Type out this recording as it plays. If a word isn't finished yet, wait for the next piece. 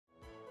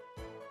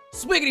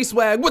Swiggity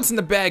swag, what's in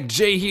the bag?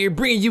 Jay here,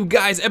 bringing you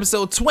guys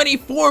episode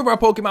 24 of our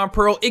Pokemon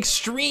Pearl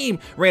Extreme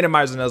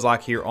Randomizer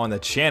Nuzlocke here on the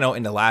channel.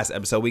 In the last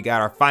episode, we got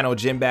our final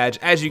gym badge.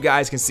 As you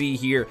guys can see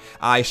here,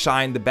 I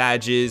shined the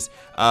badges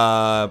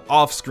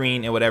off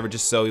screen and whatever,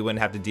 just so we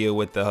wouldn't have to deal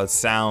with the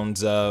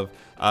sounds of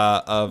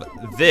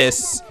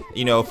this,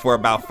 you know, for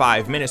about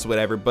 5 minutes or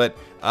whatever. But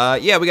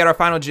yeah, we got our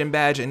final gym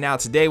badge, and now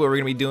today what we're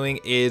gonna be doing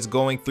is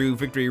going through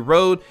Victory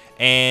Road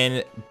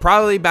and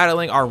probably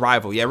battling our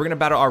rival. Yeah, we're gonna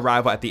battle our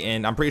rival at the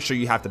end. I'm pretty sure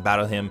you have to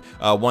battle him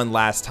one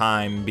last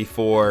time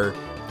before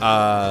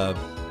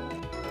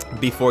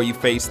you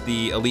face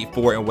the Elite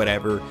Four and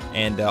whatever,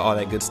 and all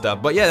that good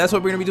stuff. But yeah, that's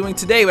what we're gonna be doing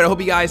today. But I hope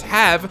you guys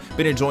have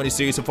been enjoying the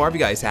series so far. If you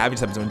guys have, you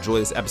just have to enjoy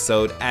this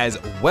episode as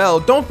well.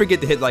 Don't forget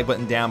to hit the like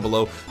button down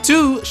below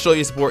to show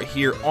your support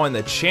here on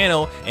the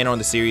channel and on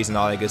the series and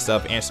all that good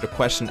stuff. Answer the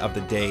question of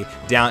the day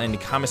down in the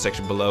comment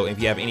section below. And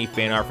if you have any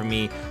fan art for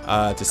me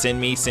to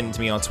send it to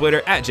me on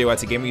Twitter at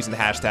JayYTGamer using the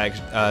hashtag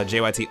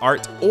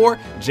JayYTArt or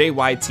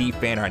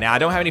JayYTFanart. Now, I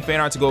don't have any fan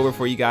art to go over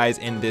for you guys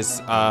in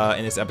this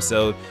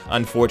episode,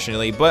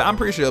 unfortunately, but I'm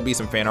pretty sure there'll be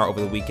some fan art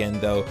over the weekend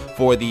though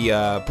for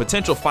the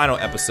potential final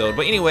episode.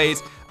 But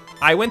anyways,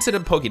 I went to the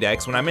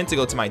Pokédex when I meant to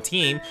go to my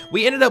team.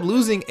 We ended up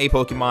losing a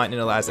Pokemon in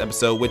the last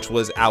episode, which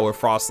was our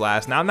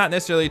Frostlass. Now, I'm not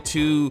necessarily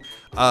too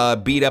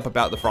beat up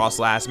about the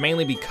Frostlass,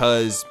 mainly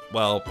because,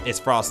 well, it's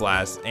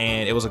Frostlass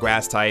and it was a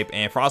grass type,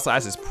 and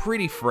Frostlass is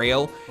pretty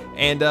frail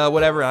and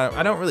whatever.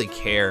 I don't really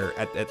care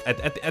at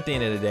the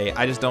end of the day.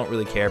 I just don't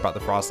really care about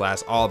the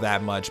Frostlass all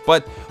that much.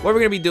 But what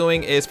we're gonna be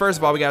doing is, first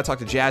of all, we gotta talk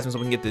to Jasmine so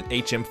we can get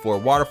the HM for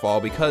Waterfall,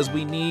 because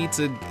we need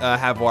to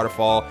have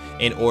Waterfall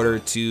in order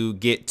to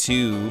get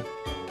to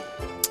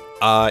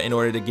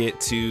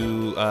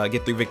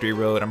get through Victory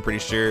Road, I'm pretty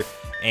sure.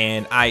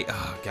 And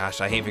oh gosh,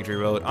 I hate Victory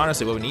Road.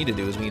 Honestly, what we need to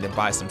do is we need to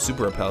buy some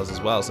super repels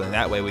as well, so in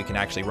that way we can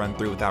actually run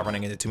through without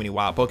running into too many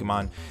wild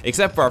Pokemon,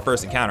 except for our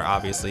first encounter,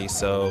 obviously.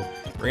 So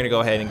we're gonna go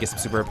ahead and get some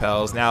super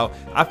repels. Now,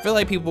 I feel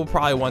like people will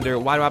probably wonder,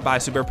 why do I buy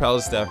super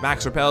repels instead of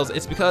max repels?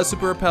 It's because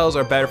super repels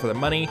are better for the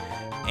money,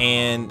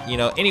 and you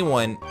know,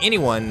 anyone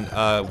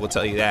will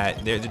tell you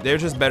that they're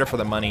just better for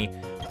the money,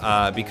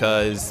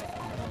 because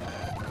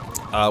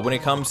when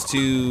it comes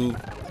to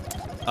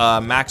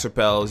max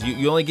repels,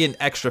 you only get an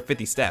extra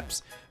 50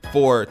 steps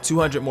for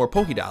 200 more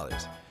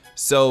Pokédollars.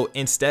 So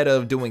instead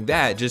of doing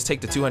that, just take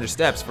the 200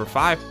 steps for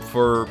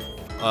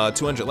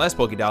 200 less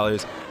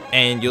Pokédollars,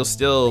 and you'll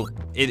still,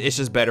 it's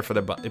just better for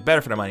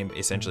the money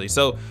essentially.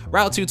 So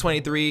Route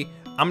 223,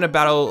 I'm gonna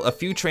battle a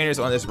few trainers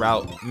on this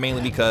route,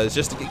 mainly because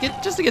just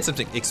to get some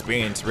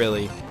experience,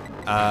 really,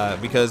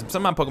 because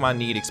some of my Pokemon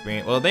need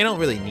experience. Well, they don't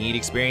really need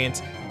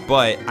experience,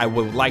 but I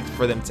would like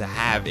for them to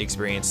have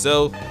experience.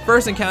 So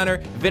first encounter,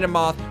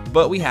 Venomoth,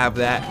 but we have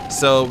that.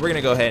 So we're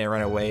gonna go ahead and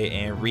run away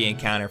and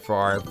re-encounter for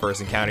our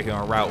first encounter here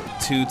on Route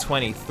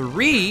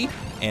 223.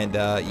 And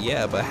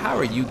yeah, but how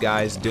are you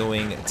guys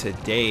doing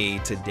today?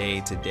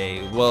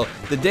 Well,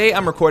 the day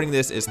I'm recording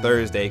this is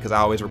Thursday, because I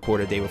always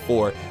record a day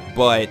before,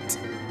 but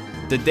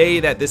the day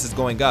that this is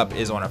going up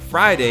is on a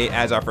Friday,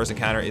 as our first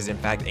encounter is in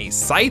fact a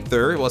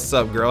Scyther. What's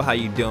up, girl? How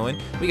you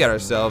doing? We got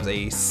ourselves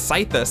a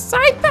Scyther.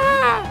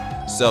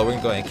 So we're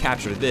gonna go ahead and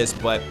capture this.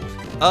 But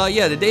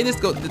yeah, the day this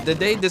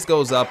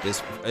goes up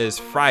is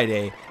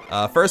Friday.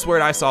 First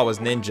word I saw was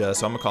ninja,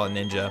 so I'm gonna call it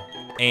ninja.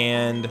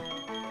 And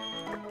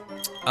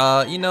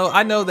you know,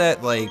 I know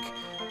that, like,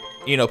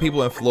 you know,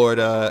 people in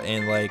Florida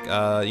and like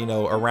you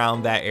know,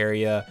 around that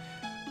area,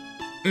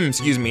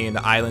 excuse me, in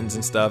the islands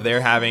and stuff,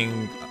 they're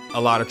having a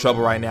lot of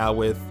trouble right now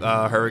with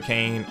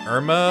Hurricane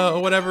Irma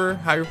or whatever,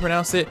 how you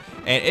pronounce it.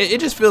 And it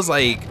just feels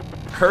like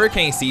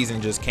hurricane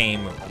season just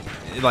came,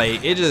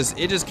 like it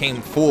just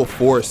came full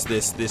force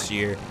this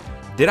year.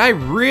 Did I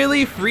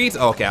really freeze?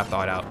 Oh, okay, I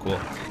thawed out. Cool.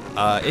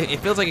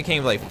 It feels like it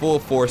came like full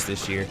force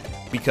this year,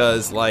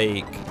 because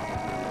like,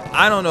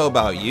 I don't know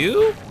about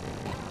you,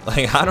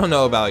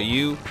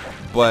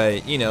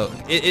 but you know,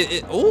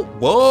 oh,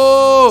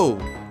 whoa,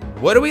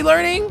 what are we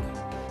learning?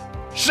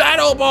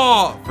 Shadow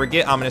Ball!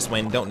 Forget Ominous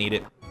Wind. Don't need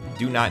it.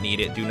 Do not need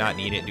it. Do not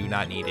need it. Do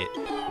not need it.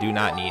 Do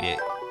not need it.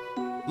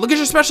 Look at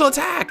your special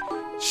attack!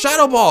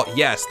 Shadow Ball!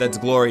 Yes, that's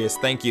glorious.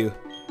 Thank you.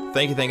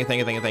 Thank you.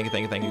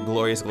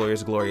 Glorious.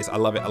 I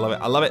love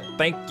it.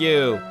 Thank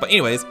you. But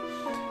anyways,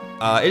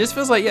 it just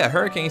feels like, yeah,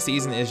 hurricane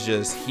season is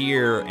just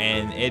here,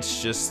 and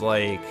it's just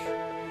like,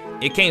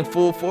 it came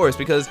full force,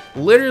 because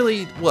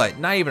literally, what,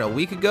 not even a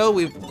week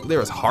ago, there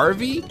was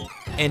Harvey,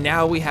 and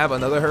now we have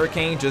another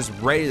hurricane just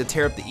ready to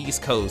tear up the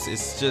East Coast.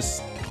 It's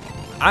just,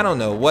 I don't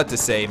know what to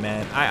say,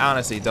 man. I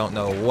honestly don't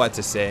know what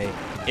to say.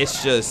 It's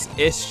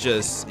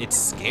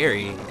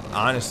scary,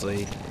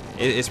 honestly.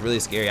 It's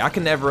really scary. I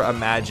can never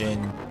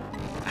imagine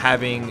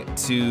having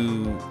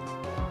to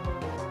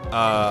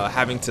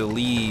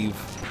leave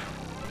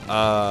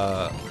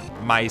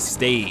my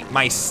state.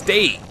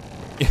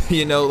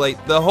 You know,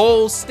 like the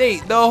whole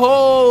state,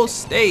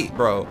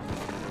 bro.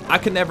 I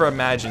could never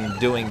imagine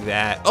doing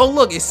that. Oh,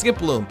 look, it's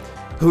Skiploom.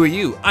 Who are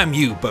you? I'm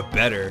you, but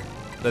better.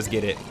 Let's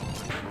get it.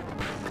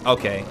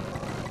 Okay.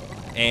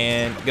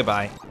 And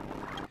goodbye.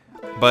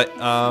 But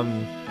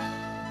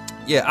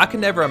Yeah, I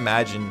can never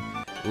imagine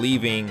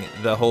leaving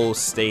the whole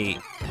state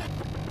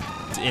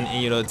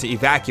to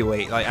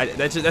evacuate. Like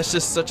that's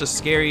just such a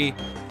scary.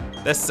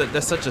 That's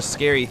such a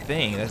scary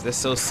thing. That's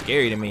so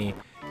scary to me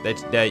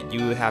that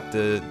you would have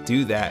to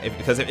do that.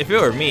 Because if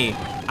it were me,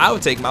 I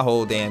would take my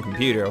whole damn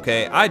computer.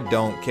 Okay, I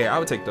don't care. I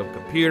would take the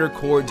computer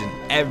cords and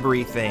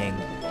everything.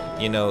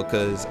 You know,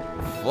 cause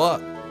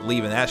fuck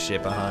leaving that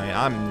shit behind.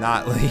 I'm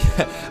not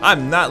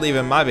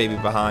leaving my baby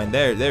behind.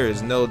 There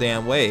is no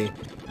damn way.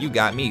 You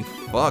got me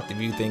fucked if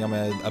you think I'm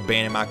gonna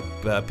abandon my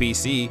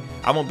PC.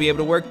 I won't be able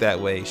to work that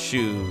way.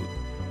 Shoot.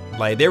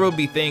 Like, there will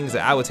be things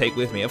that I would take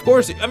with me. Of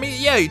course, I mean,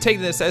 yeah, you take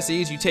the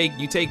necessities, you take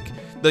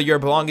your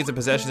belongings and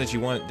possessions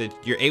that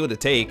you're able to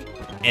take,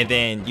 and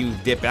then you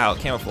dip out.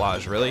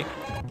 Camouflage, really?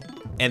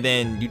 And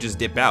then you just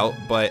dip out.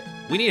 But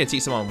we need to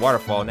teach someone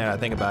waterfall now that I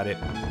think about it.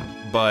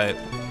 But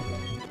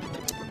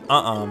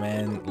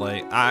man,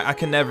 like I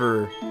can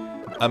never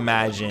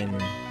imagine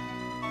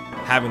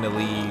having to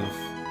leave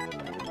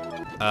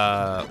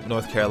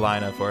North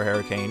Carolina for a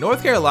hurricane.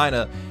 North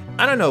Carolina,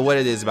 I don't know what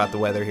it is about the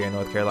weather here in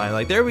North Carolina.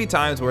 Like, there will be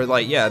times where,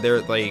 like, yeah,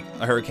 like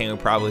a hurricane will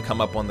probably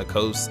come up on the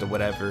coast or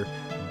whatever,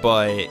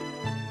 but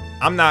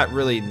I'm not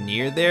really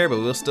near there, but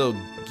we'll still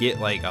get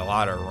like a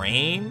lot of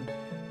rain.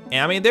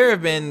 And I mean, there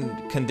have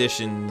been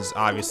conditions,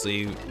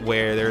 obviously,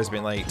 where there's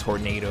been like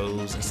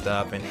tornadoes and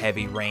stuff and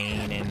heavy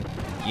rain and,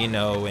 you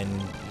know,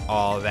 and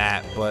all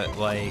that. But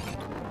like,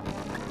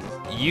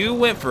 you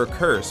went for a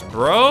curse,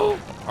 bro.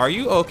 Are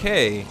you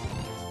okay?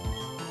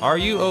 Are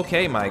you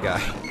okay, my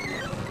guy?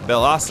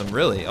 Bell Awesome,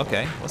 really?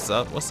 Okay, what's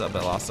up? What's up,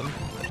 Bell Awesome?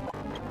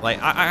 Like,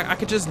 I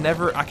could just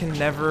never, I can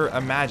never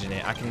imagine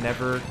it. I can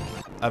never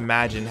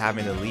imagine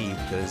having to leave,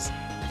 because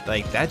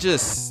like that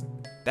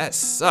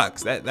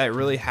sucks. That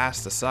really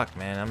has to suck,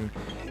 man.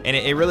 And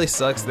it really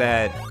sucks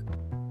that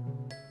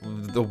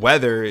the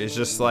weather is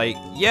just like,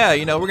 yeah,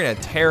 you know, we're gonna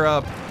tear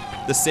up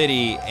the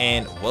city.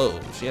 And whoa,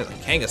 she has a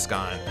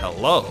Kangaskhan.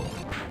 Hello,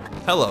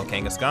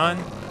 Kangaskhan.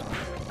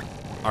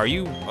 Are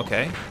you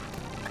okay?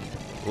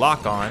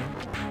 Lock on.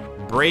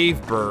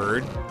 Brave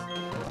Bird.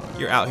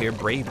 You're out here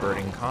brave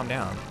birding. Calm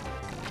down.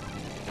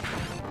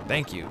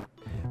 Thank you.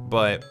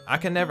 But I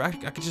could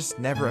just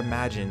never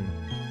imagine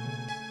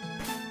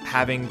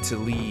having to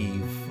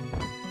leave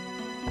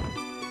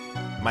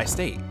my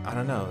state. I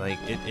don't know, like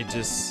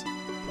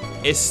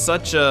it's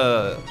such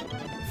a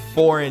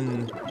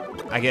foreign,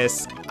 I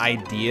guess,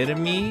 idea to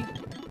me,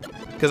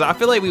 because I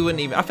feel like we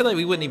wouldn't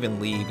even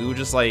leave. We would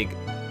just like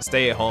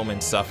stay at home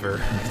and suffer.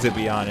 To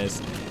be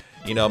honest,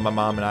 you know, my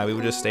mom and I, we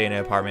would just stay in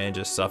an apartment and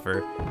just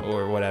suffer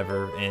or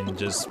whatever, and we'll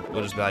just be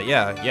like,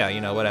 yeah,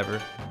 you know,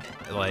 whatever.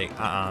 Like,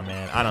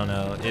 man, I don't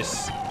know.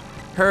 It's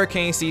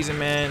hurricane season,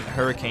 man.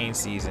 Hurricane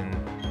season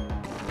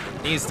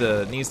needs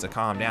to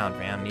calm down,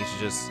 fam. Needs to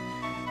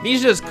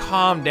just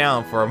calm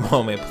down for a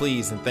moment,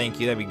 please, and thank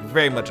you. That'd be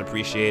very much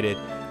appreciated.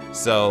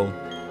 So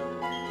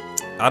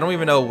I don't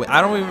even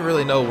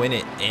really know when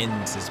it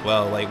ends as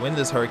well. Like, when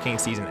does hurricane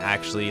season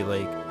actually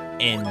like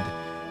end?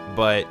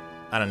 But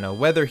I don't know.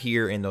 Weather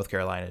here in North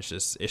Carolina is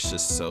just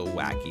so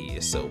wacky.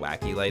 It's so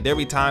wacky. Like, there'll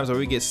be times where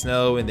we get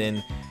snow and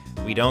then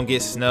we don't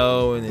get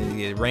snow and then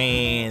we get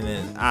rain,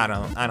 and I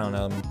don't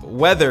know.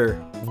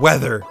 Weather.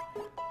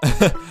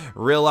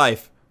 Real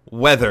life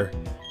weather.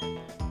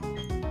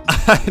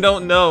 I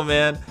don't know,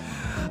 man.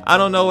 I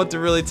don't know what to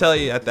really tell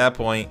you at that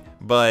point,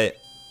 but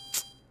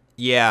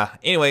yeah.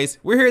 Anyways,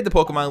 we're here at the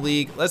Pokemon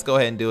League. Let's go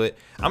ahead and do it.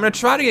 I'm gonna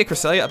try to get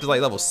Cresselia up to like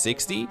level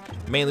 60,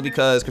 mainly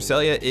because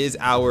Cresselia is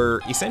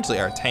essentially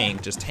our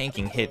tank, just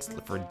tanking hits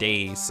for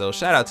days. So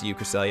shout out to you,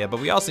 Cresselia.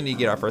 But we also need to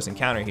get our first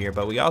encounter here,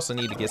 but we also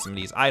need to get some of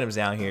these items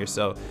down here.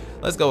 So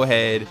let's go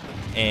ahead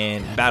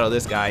and battle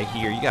this guy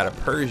here. You got a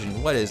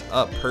Persian. What is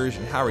up,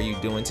 Persian? How are you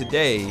doing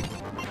today?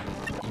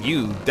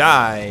 You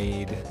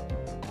died.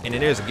 And then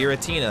there's a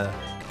Giratina.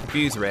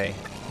 Confuse Ray.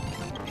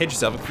 Hit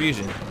yourself with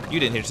Confusion. You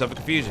didn't hit yourself with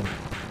Confusion.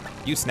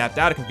 You snapped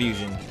out of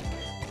Confusion.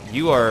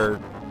 You are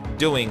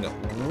doing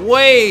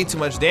way too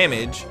much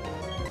damage.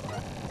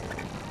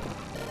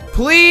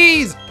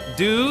 Please,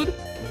 dude.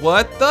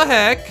 What the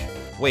heck?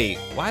 Wait,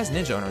 why is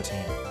Ninja on our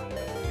team?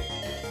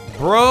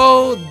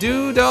 Bro,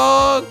 dude,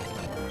 dog.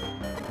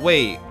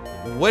 Wait,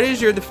 what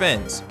is your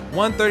defense?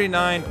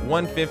 139,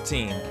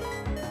 115.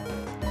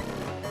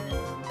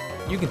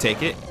 You can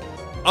take it.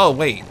 Oh,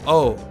 wait.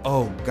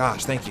 Oh,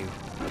 gosh, thank you.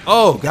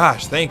 Oh,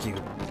 gosh, thank you.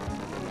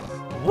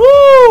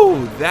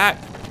 Woo! That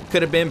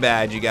could have been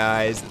bad, you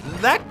guys.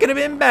 That could have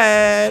been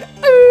bad.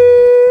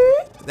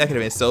 That could have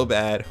been so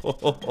bad.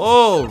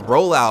 Oh,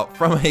 roll out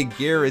from a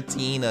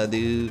Giratina,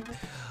 dude.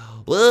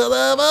 What?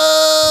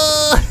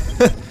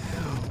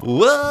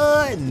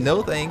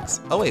 No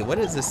thanks. Oh, wait, what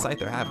does this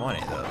Scyther have on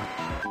it, though?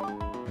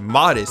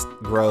 Modest.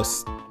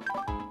 Gross.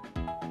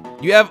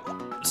 You have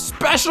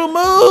special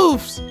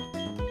moves!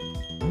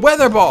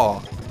 Weather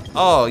Ball!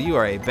 Oh, you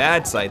are a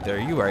bad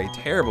Scyther. You are a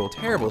terrible,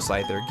 terrible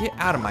Scyther. Get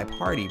out of my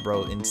party,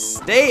 bro, and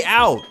stay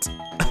out!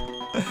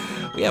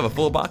 We have a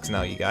full box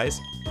now, you guys.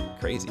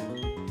 Crazy.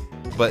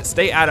 But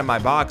stay out of my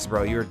box,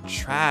 bro. You're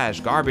trash,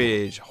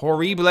 garbage,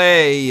 horrible.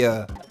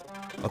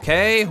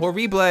 Okay,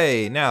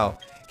 Horrible. Now,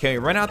 can we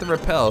run out the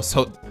repel?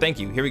 So, thank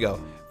you. Here we go.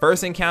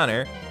 First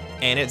encounter,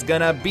 and it's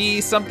gonna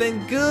be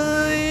something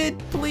good,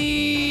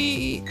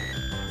 please.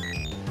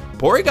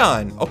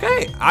 Porygon.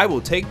 Okay, I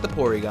will take the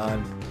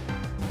Porygon.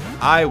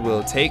 I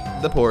will take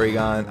the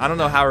Porygon. I don't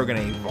know how we're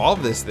gonna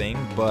evolve this thing,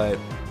 but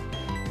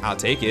I'll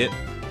take it.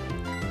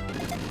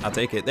 I'll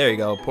take it. There you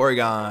go.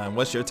 Porygon,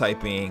 what's your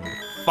typing?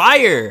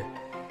 Fire!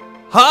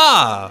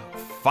 Ha!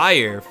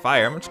 Fire.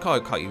 I'm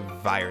gonna call you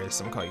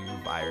Virus. I'm gonna call you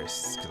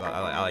Virus because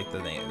I like the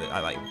name. I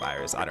like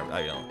Virus. I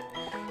don't.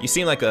 You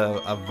seem like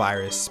a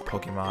virus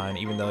Pokemon,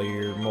 even though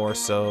you're more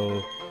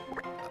so.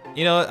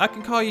 You know, I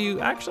can call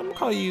you. Actually, I'm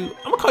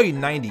gonna call you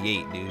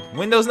 98, dude.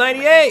 Windows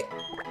 98.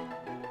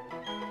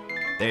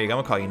 There you go.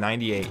 I'm gonna call you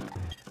 98.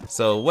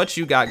 So what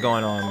you got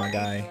going on, my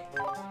guy?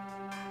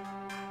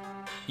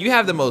 You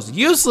have the most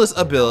useless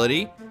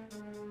ability.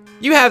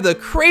 You have the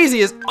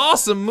craziest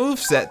awesome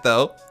moveset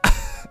though.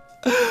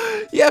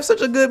 You have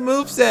such a good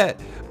moveset,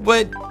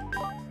 but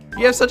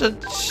you have such a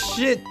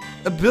shit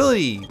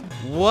ability.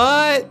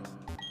 What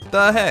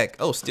the heck?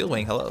 Oh, Steel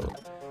Wing, hello.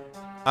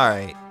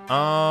 Alright.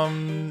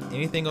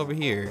 Anything over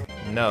here?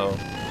 No.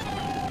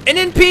 And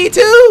then P2!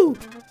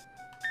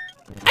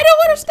 I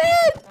don't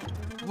understand!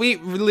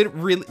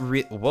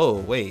 Whoa,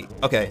 wait.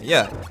 Okay,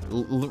 yeah.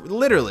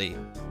 Literally.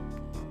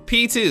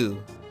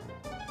 P2.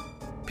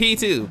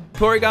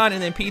 Porygon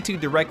and then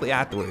P2 directly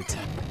afterwards.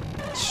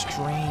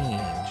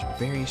 Strange.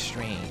 Very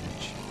strange.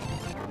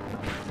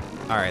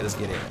 Alright, let's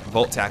get it.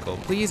 Volt Tackle.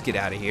 Please get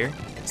out of here.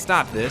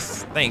 Stop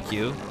this. Thank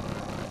you.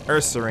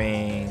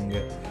 Ursaring.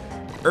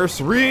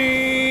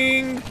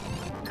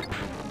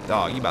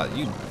 Dog, you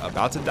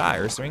about to die,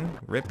 Ursaring.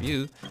 Rip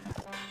you.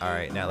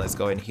 Alright, now let's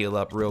go ahead and heal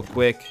up real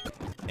quick.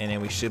 And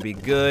then we should be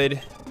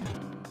good.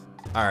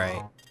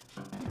 Alright.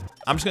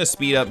 I'm just gonna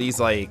speed up these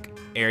like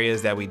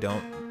areas that we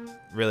don't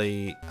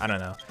really, I don't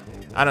know.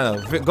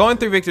 Going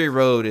through Victory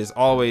Road is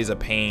always a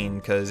pain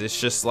because it's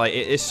just like,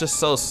 it's just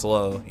so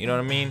slow. You know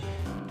what I mean?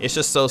 It's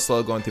just so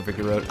slow going through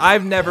Victory Road.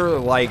 I've never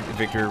liked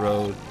Victory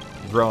Road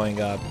growing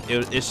up.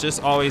 It's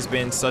just always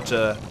been such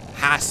a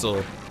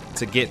hassle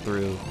to get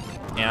through.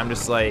 And I'm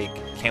just like,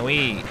 can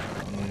we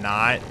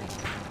not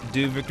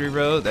do Victory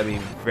Road? That'd be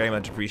very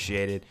much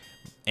appreciated.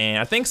 And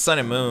I think Sun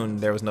and Moon,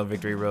 there was no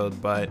Victory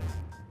Road, but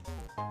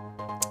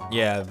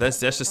yeah, that's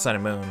just Sun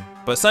and Moon.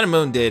 But Sun and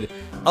Moon did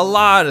a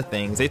lot of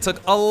things. They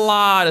took a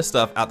lot of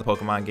stuff out the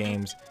Pokemon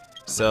games.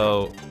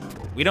 So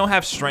we don't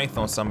have strength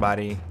on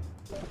somebody.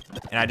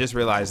 And I just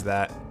realized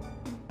that.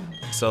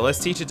 So let's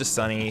teach it to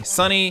Sunny.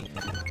 Sunny,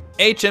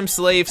 HM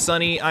Slave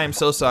Sunny, I am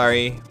so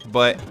sorry.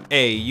 But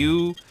hey,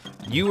 you're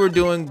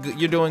doing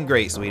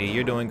great, sweetie.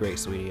 You're doing great,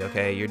 sweetie.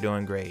 Okay, you're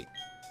doing great.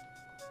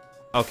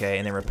 Okay,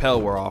 and then Repel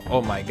wore off.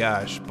 Oh my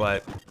gosh,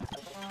 but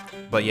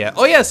yeah.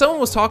 Oh yeah, someone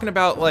was talking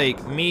about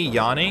like me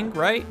yawning,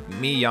 right?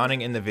 Me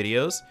yawning in the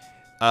videos.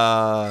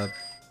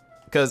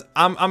 Cause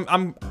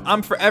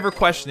I'm forever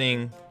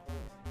questioning.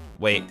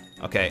 Wait,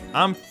 okay.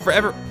 I'm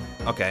forever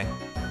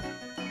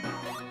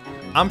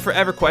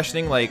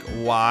questioning like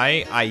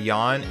why I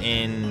yawn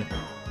in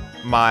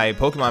my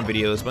Pokemon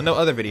videos but no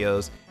other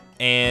videos.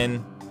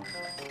 And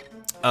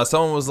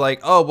someone was like,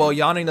 oh well,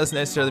 yawning doesn't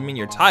necessarily mean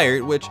you're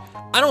tired, which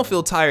I don't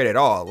feel tired at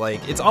all.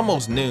 Like it's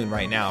almost noon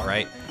right now,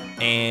 right?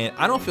 And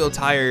I don't feel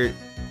tired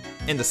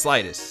in the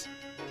slightest.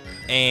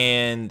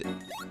 And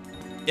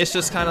it's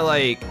just kind of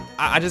like,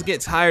 I just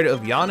get tired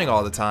of yawning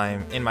all the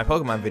time in my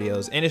Pokemon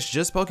videos. And it's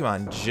just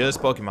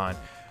Pokemon,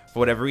 for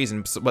whatever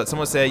reason. But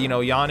someone said, you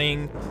know,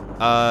 yawning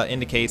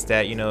indicates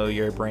that, you know,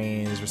 your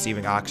brain is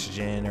receiving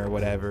oxygen or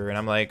whatever. And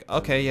I'm like,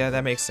 okay, yeah,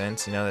 that makes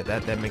sense. You know,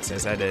 that makes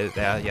sense.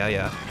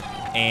 Yeah.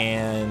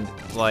 And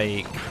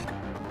like,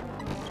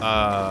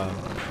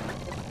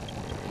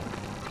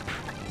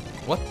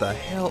 what the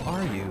hell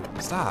are you?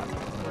 Stop.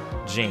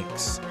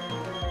 Jinx.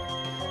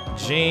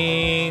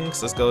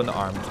 Let's go into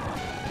arms.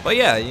 But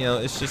yeah, you know,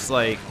 it's just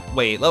like,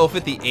 wait, level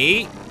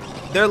 58?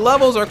 Their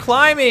levels are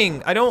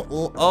climbing.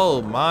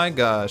 Oh my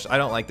gosh, I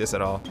don't like this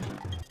at all.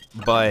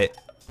 But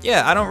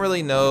yeah, I don't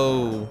really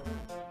know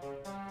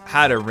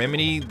how to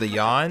remedy the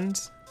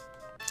yawns,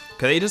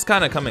 cause they just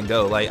kind of come and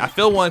go. Like I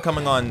feel one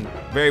coming on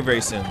very,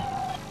 very soon.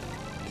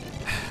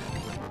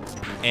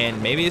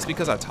 And maybe it's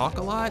because I talk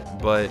a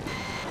lot, but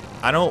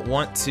I don't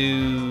want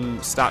to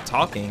stop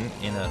talking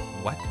in a,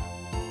 what?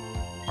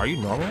 Are you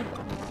normal?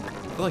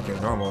 I feel like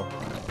you're normal.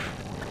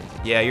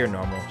 Yeah, you're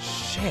normal.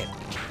 Shit.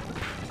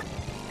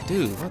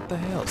 Dude, what the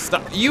hell?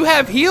 Stop. You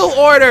have heal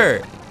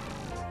order!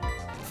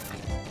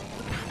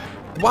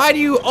 Why do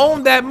you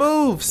own that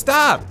move?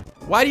 Stop!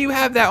 Why do you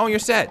have that on your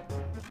set?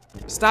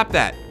 Stop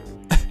that.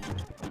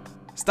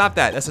 Stop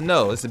that. That's a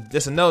no.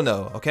 That's a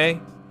no-no, okay?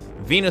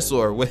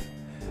 Venusaur with...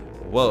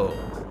 Whoa.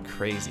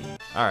 Crazy.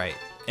 Alright.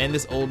 And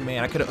this old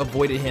man. I could have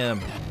avoided him.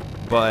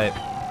 But...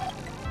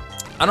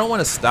 I don't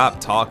want to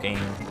stop talking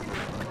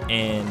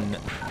in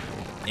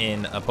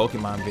a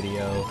Pokemon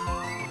video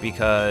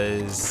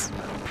because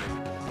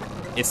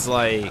it's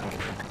like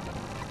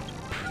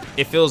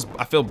I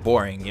feel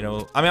boring, you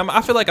know. I mean,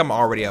 I feel like I'm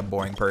already a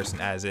boring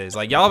person as is.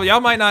 Like y'all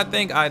might not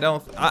think I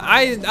don't.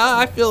 I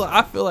feel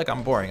like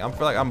I'm boring. I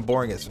feel like I'm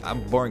boring as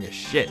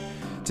shit,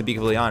 to be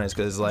completely honest.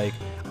 Cause like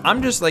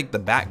I'm just like the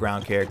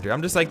background character.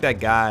 I'm just like that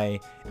guy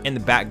in the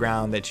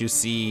background that you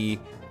see,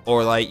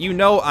 or like you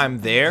know I'm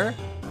there,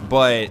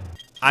 but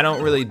I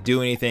don't really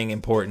do anything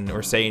important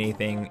or say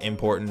anything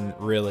important,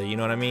 really. You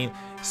know what I mean?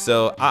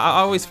 So I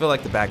always feel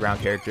like the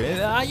background character,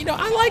 and you know,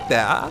 I like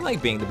that. I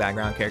like being the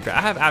background character.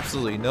 I have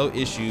absolutely no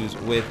issues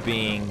with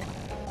being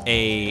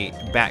a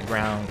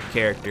background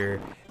character.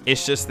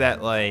 It's just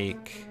that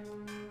like,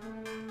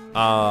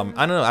 I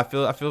don't know. I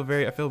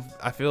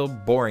feel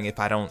boring if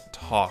I don't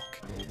talk.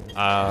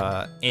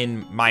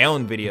 In my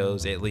own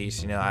videos, at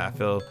least, you know, I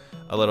feel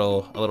a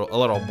little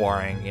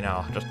boring. You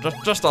know,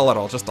 just a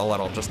little.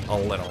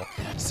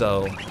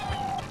 So,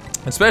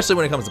 especially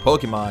when it comes to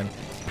Pokemon,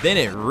 then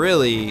it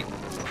really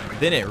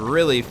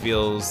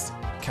feels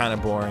kind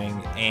of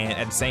boring. And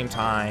at the same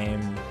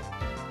time,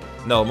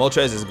 no,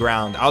 Moltres is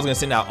ground. I was gonna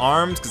send out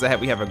arms because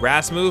we have a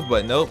grass move,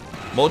 but nope.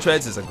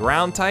 Moltres is a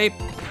ground type.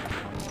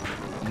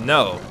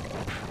 No.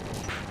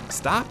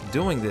 Stop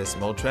doing this,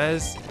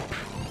 Moltres.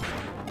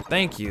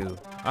 Thank you.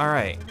 All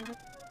right.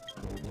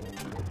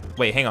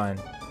 Wait, hang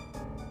on.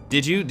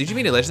 Did you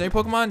meet a legendary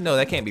Pokemon? No,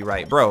 that can't be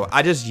right, bro.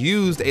 I just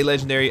used a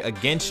legendary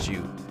against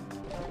you.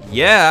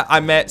 Yeah,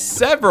 I met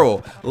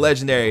several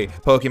legendary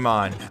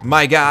Pokemon.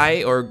 My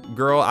guy or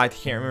girl, I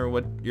can't remember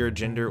what your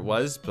gender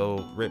was,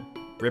 so rip,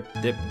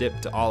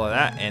 dip to all of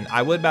that. And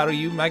I would battle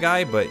you, my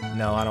guy, but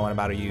no, I don't want to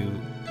battle you.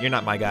 You're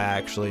not my guy,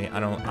 actually.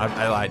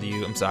 I lied to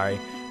you, I'm sorry.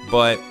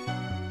 But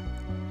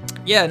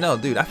yeah, no,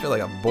 dude, I feel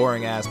like a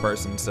boring ass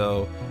person,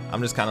 so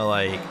I'm just kind of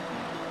like,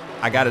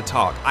 I gotta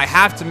talk. I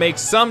have to make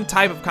some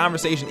type of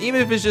conversation,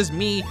 even if it's just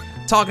me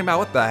talking about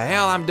what the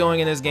hell I'm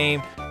doing in this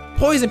game.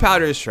 Poison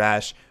powder is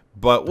trash.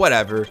 But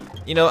whatever,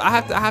 you know, I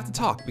have to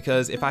talk,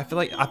 because if I feel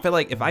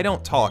like if I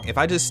don't talk, if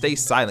I just stay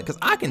silent, because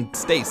I can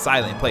stay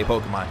silent and play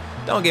Pokemon.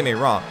 Don't get me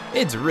wrong,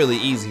 it's really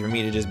easy for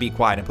me to just be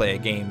quiet and play a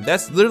game.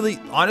 That's literally,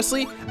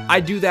 honestly, I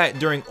do that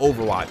during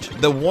Overwatch.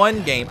 The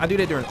one game I do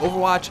that during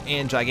Overwatch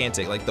and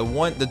Gigantic, like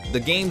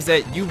the games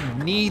that you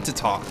need to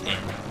talk in.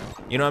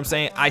 You know what I'm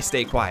saying? I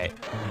stay quiet.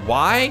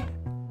 Why?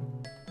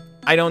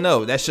 I don't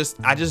know. That's just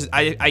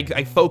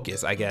I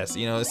focus, I guess.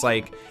 You know, it's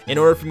like in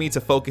order for me to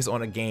focus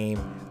on a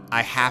game,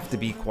 I have to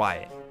be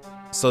quiet.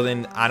 So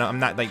then I'm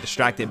not like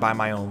distracted by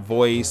my own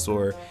voice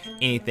or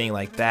anything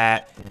like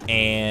that.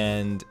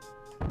 And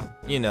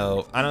you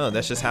know, I don't know.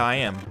 That's just how I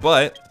am.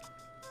 But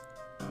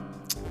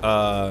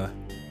how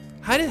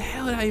the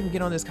hell did I even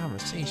get on this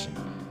conversation?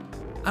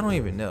 I don't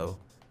even know.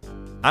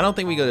 I don't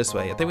think we go this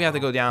way. I think we have to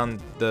go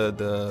down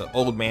the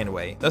old man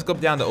way. Let's go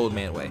down the old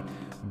man way.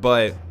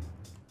 But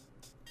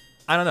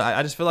I don't know.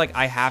 I just feel like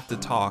I have to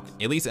talk,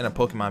 at least in a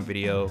Pokemon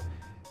video.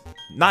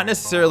 Not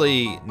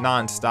necessarily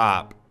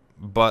non-stop,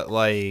 but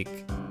like,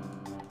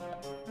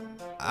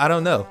 I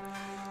don't know.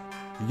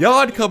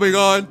 Yawn coming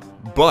on,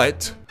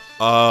 but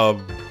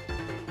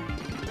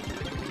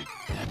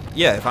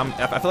yeah,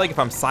 I feel like if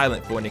I'm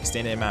silent for an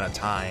extended amount of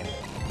time,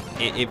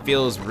 it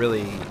feels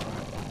really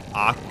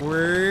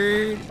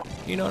awkward.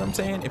 You know what I'm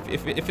saying?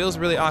 It feels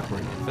really awkward.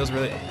 It feels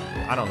really,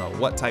 I don't know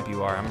what type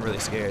you are. I'm really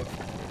scared.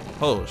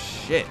 Oh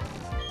shit.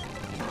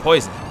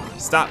 Poison.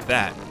 Stop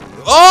that.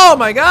 Oh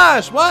my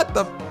gosh, what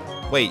the?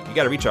 Wait, you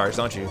gotta recharge,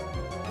 don't you?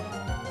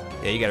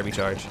 Yeah, you gotta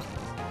recharge.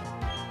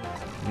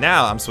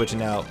 Now I'm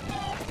switching out,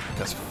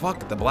 because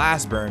fuck the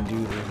Blast Burn,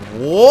 dude.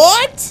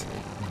 What?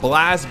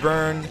 Blast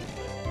Burn,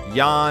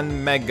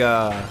 Yon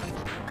Mega.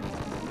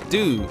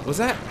 Dude, was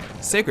that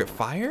Sacred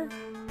Fire?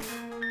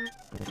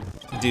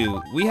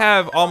 Dude, we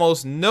have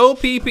almost no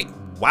PP.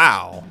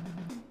 Wow.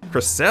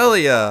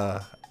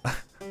 Cresselia.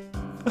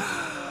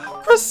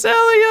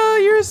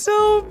 Cresselia, you're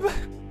so...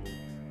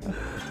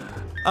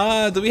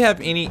 do we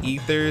have any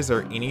ethers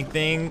or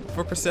anything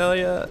for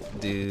Cresselia?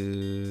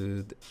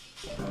 Dude,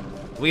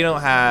 we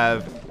don't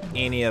have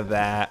any of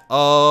that.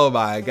 Oh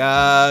my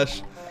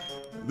gosh,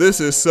 this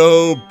is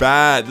so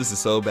bad. This is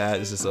so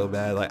bad. This is so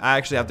bad. Like, I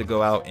actually have to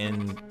go out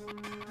and,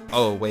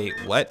 oh wait,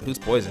 what? Who's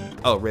poisoned?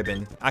 Oh,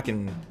 Ribbon. I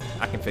can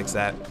fix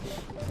that.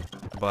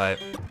 But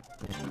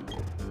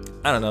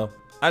I don't know.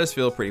 I just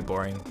feel pretty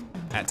boring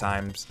at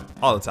times,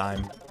 all the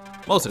time,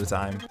 most of the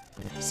time.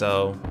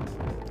 So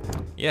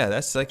yeah,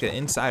 that's like an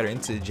insider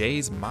into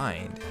Jay's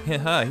mind. He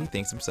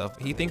thinks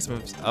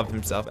of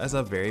himself as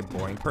a very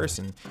boring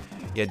person.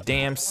 Yeah,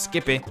 damn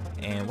Skippy.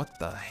 And what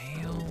the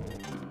hell?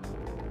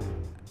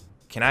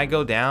 Can I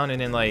go down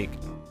and then like,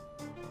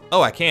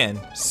 oh, I can.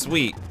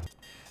 Sweet.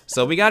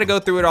 So we got to go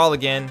through it all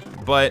again,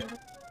 but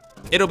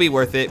it'll be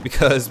worth it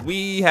because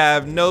we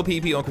have no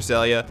PP on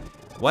Cresselia.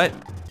 What?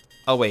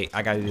 Oh wait,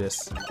 I gotta do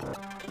this.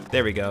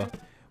 There we go.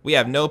 We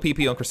have no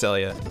PP on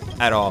Cresselia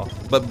at all.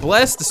 But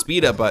bless the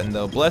speed up button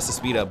though. Bless the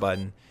speed up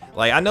button.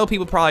 Like, I know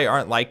people probably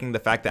aren't liking the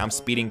fact that I'm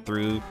speeding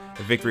through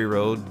the Victory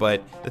Road,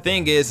 but the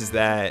thing is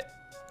that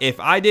if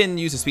I didn't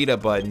use the speed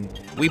up button,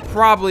 we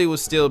probably would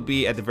still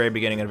be at the very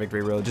beginning of the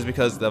Victory Road, just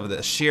because of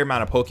the sheer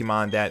amount of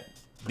Pokemon that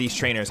these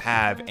trainers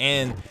have,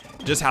 and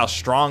just how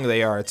strong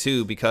they are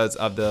too, because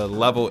of the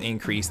level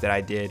increase that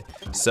I did.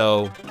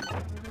 So,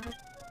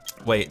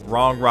 wait,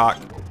 wrong rock.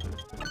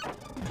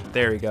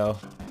 There we go.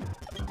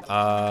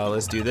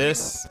 Let's do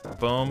this.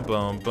 Boom,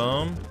 boom,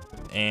 boom,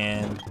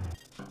 and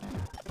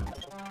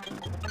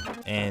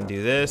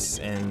do this,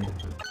 and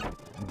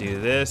do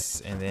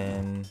this, and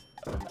then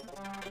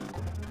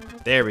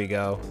there we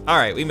go. All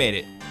right, we made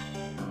it.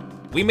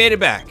 We made it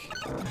back,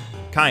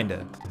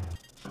 kinda.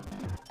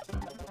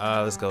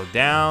 Let's go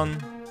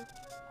down,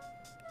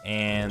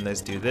 and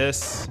let's do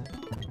this.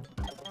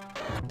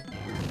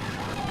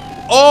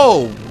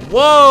 Oh,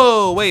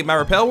 whoa! Wait, my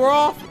rappel wore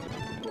off?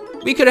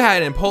 We could have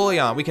had an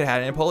Empoleon. We could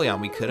have had an Empoleon.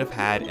 We could have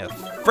had a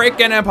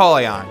freaking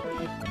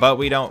Empoleon, but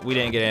we don't. We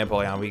didn't get an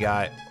Empoleon. We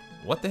got,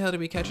 what the hell did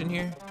we catch in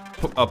here?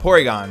 A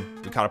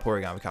Porygon. We caught a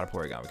Porygon. We caught a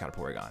Porygon. We caught a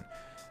Porygon.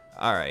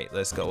 All right,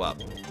 let's go up.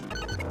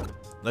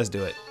 Let's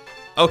do it.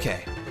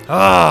 Okay.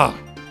 Ah.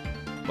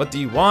 What do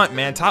you want,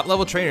 man? Top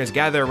level trainers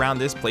gather around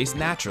this place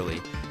naturally.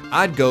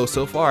 I'd go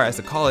so far as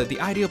to call it the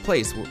ideal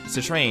place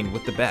to train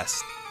with the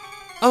best.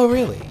 Oh,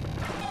 really?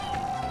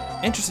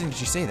 Interesting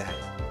that you say that.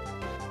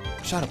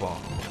 Shadow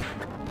Ball.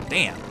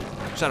 Damn.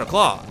 Shadow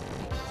Claw.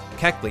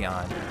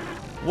 Kecleon.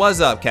 What's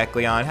up,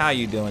 Kecleon? How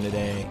you doing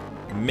today?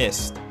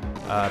 Missed.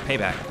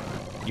 Payback.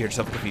 You hurt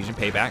yourself in confusion.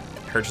 Payback.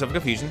 Hurt yourself in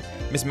confusion.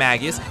 Miss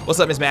Magius.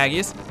 What's up, Miss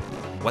Magius?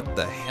 What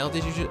the hell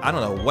did you just... I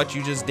don't know what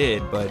you just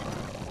did, but...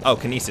 Oh,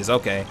 Kinesis.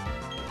 Okay.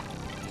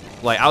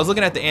 Like, I was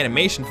looking at the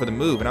animation for the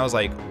move, and I was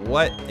like,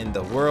 what in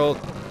the world?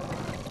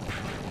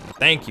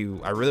 Thank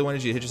you. I really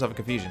wanted you to hit yourself in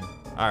confusion.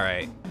 All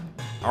right.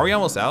 Are we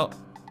almost out?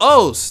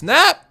 Oh,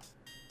 snap!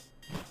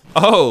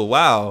 Oh,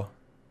 wow.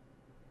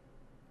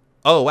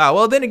 Oh, wow.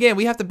 Well, then again,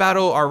 we have to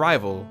battle our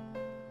rival.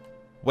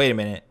 Wait a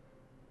minute.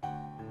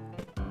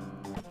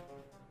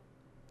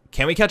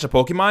 Can we catch a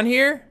Pokemon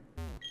here?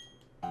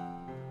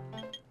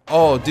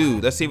 Oh,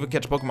 dude. Let's see if we can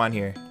catch a Pokemon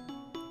here.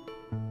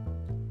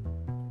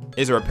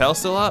 Is a rappel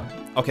still up?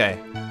 Okay.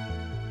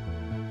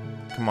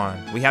 Come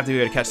on. We have to be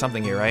able to catch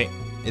something here, right?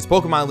 It's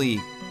Pokemon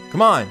League.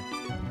 Come on.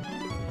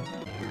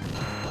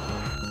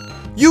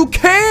 You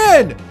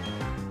can!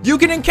 You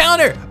can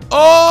encounter!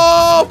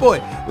 Oh,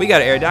 boy. We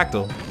got an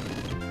Aerodactyl.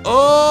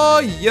 Oh,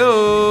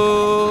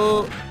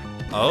 yo.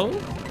 Oh?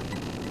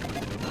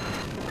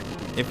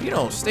 If you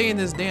don't stay in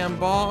this damn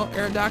ball,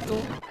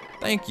 Aerodactyl,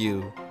 thank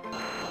you.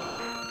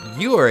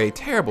 You are a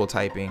terrible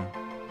typing.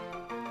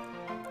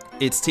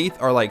 Its teeth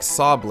are like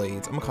saw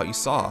blades. I'm gonna call you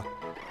Saw.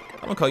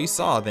 I'm gonna call you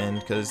Saw then,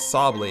 because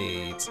saw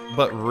blades.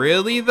 But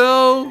really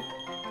though?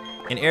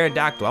 An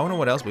Aerodactyl. I wonder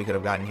what else we could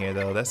have gotten here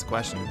though. That's the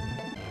question.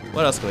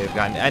 What else could we have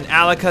gotten? An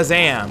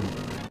Alakazam.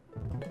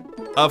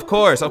 Of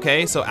course.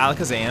 Okay, so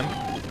Alakazam.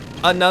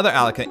 Another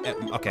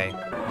Alakazam. Okay,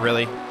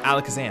 really?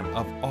 Alakazam.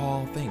 Of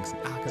all things.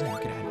 Alakazam.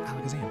 We could have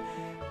had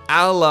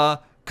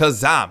Alakazam.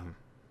 Alakazam.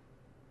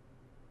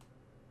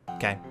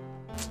 Okay.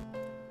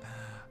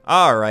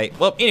 All right.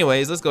 Well,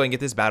 anyways, let's go ahead and get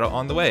this battle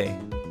on the way.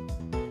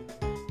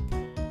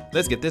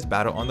 Let's get this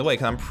battle on the way,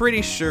 because I'm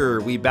pretty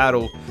sure we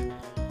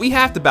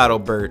have to battle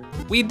Bert.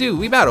 We do.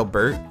 We battle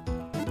Bert.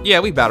 Yeah,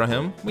 we battle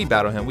him. We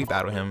battle him. We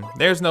battle him.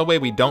 There's no way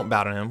we don't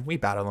battle him. We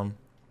battle him.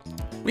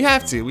 We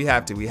have to. We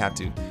have to. We have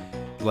to.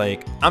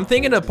 Like, I'm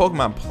thinking of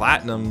Pokemon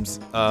Platinum's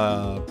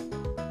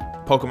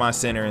Pokemon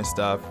Center and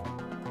stuff.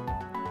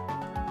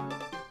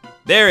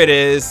 There it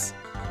is.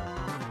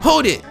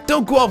 Hold it.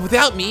 Don't go off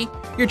without me.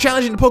 You're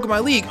challenging the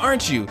Pokemon League,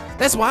 aren't you?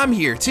 That's why I'm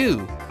here,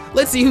 too.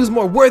 Let's see who's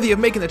more worthy of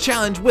making the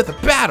challenge with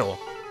a battle.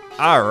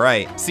 All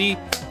right. See,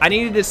 I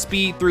needed to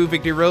speed through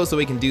Victory Road so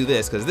we can do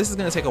this, because this is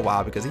going to take a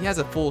while because he has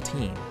a full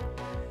team.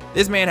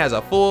 This man has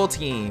a full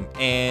team,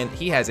 and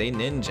he has a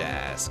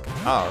Ninjask.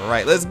 All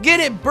right, let's get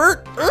it,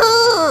 Bert.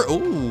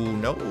 Ooh,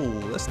 no,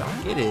 let's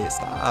not get it.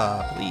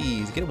 Stop,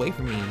 please, get away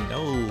from me.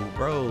 No,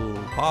 bro,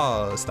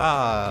 pause,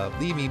 stop,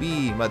 leave me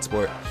be,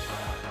 Mudsport.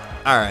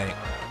 All right,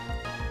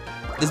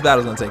 this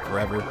battle's gonna take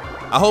forever.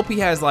 I hope he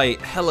has like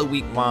hella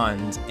weak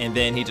Mons, and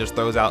then he just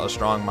throws out a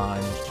strong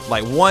Mon.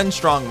 Like one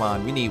strong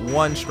Mon, we need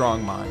one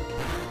strong Mon.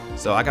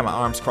 So I got my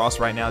arms crossed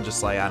right now,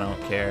 just like I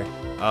don't care.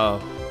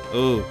 Oh,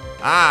 ooh,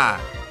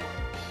 ah.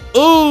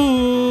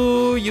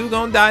 Ooh, you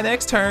gonna die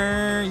next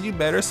turn. You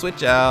better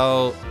switch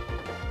out.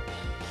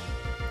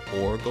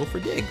 Or go for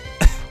dig.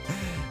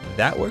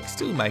 That works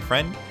too, my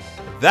friend.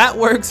 That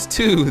works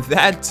too.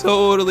 That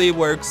totally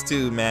works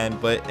too, man.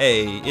 But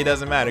hey, it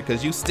doesn't matter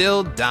because you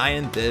still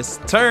dying this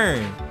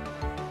turn.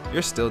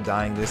 You're still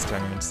dying this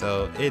turn,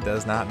 so it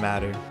does not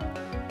matter.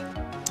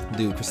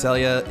 Dude,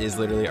 Cresselia is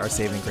literally our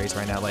saving grace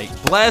right now. Like,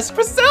 bless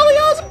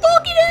Cresselia's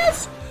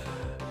bulkiness.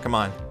 Come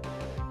on.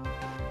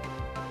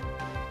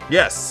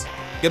 Yes.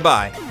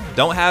 Goodbye.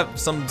 Don't have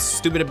some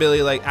stupid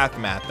ability like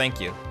Aftermath. Thank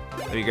you.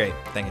 That'd be great.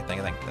 Thank you. Thank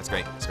you. Thank you. That's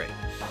great. That's great.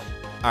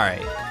 All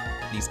right.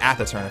 These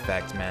After-turn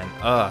effects, man.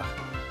 Ugh.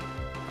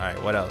 All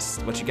right. What else?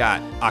 What you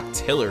got?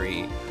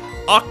 Octillery.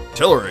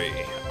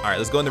 Octillery. All right.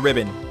 Let's go in the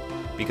ribbon.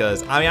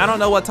 Because, I mean, I don't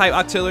know what type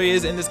Octillery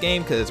is in this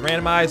game because it's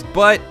randomized,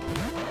 but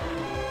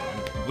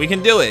we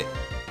can do it.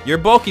 You're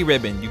bulky,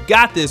 Ribbon. You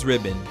got this,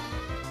 Ribbon.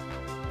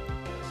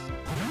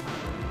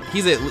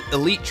 He's an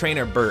elite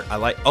trainer, Bert. I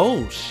like.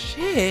 Oh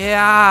shit,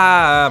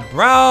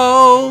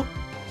 bro.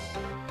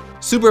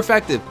 Super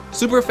effective.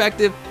 Super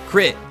effective.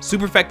 Crit.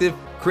 Super effective.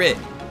 Crit.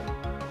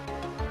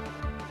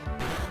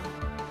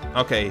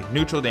 Okay,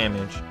 neutral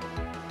damage.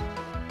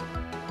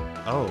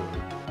 Oh.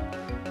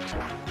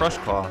 Crush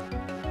Claw.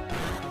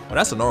 Well,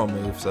 that's a normal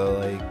move, so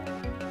like,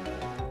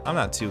 I'm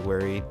not too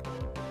worried.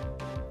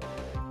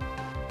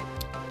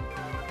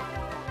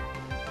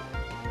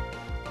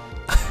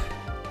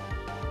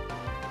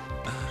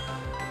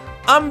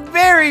 I'm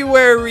very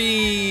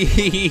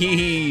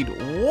worried.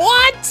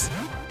 What?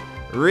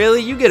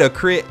 Really? You get a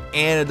crit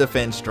and a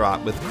defense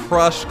drop with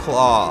Crush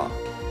Claw.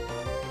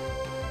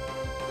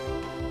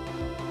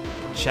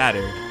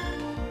 Chatter.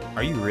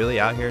 Are you really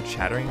out here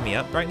chattering me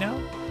up right now?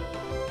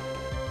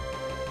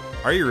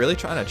 Are you really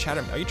trying to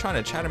chatter? Are you trying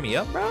to chatter me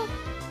up, bro?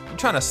 You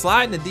trying to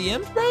slide in the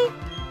DMs, bro?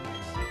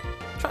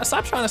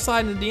 Stop trying to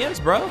slide in the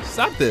DMs, bro.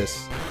 Stop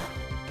this.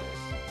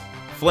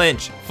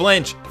 Flinch,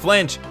 flinch,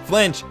 flinch,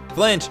 flinch,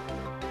 flinch,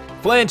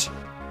 flinch.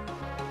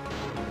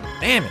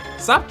 Damn it.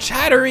 Stop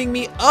chattering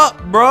me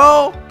up,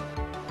 bro.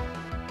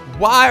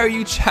 Why are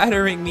you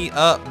chattering me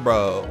up,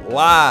 bro?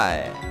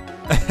 Why?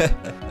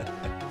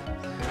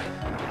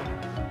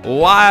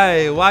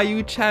 Why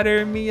you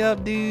chattering me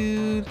up,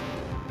 dude?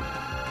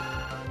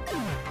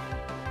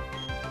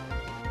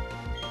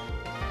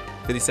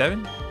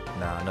 57?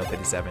 Nah, no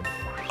 57.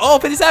 Oh,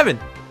 57!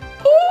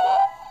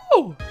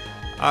 Ooh!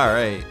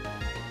 Alright.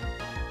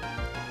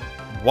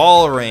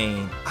 Wall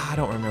Rain. I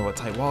don't remember what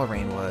type Wall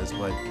Rain was,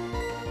 but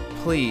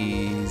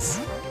please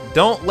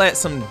don't let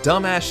some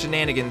dumbass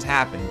shenanigans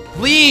happen.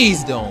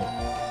 Please don't.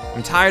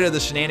 I'm tired of the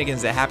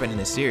shenanigans that happen in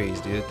this series,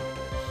 dude.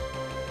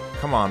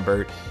 Come on,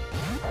 Bert.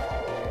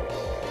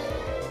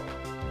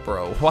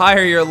 Bro, why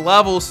are your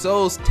levels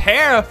so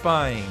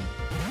terrifying?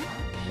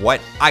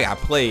 What? I got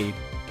played.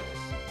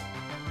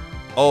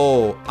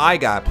 Oh, I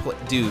got played.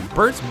 Dude,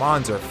 Bert's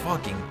mons are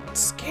fucking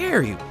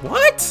scary.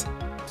 What?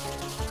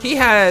 He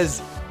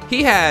had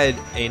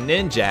a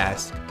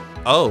Ninjask.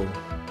 Oh.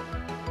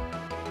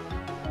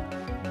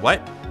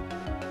 What?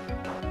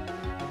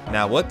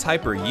 Now, what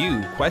type are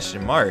you?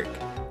 Question mark.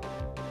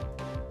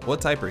 What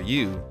type are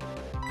you?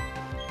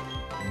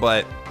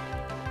 But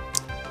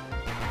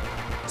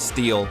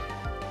Steel.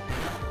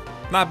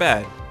 Not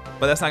bad,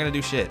 but that's not gonna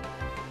do shit.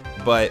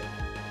 But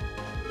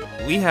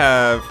he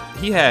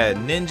had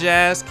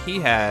Ninjask, he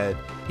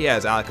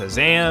has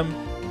Alakazam,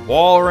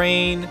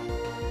 Walrein,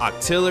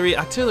 Octillery.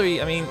 Octillery,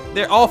 I mean,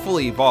 they're all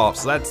fully evolved,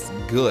 so that's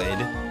good.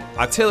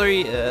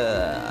 Octillery,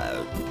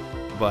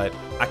 but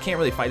I can't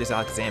really fight this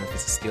Alakazam if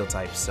it's a steel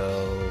type,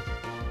 so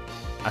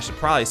I should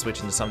probably switch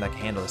into something that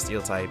can handle a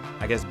steel type.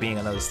 I guess being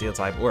another steel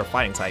type or a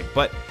fighting type.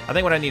 But I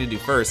think what I need to do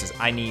first is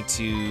I need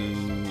to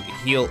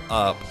heal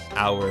up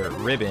our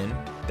ribbon.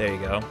 There you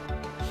go.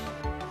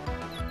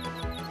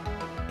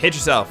 Hit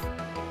yourself.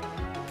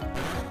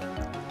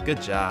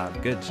 Good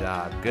job, good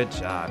job, good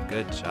job,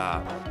 good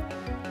job.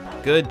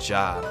 Good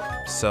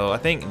job. So I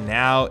think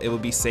now it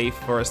would be safe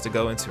for us to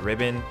go into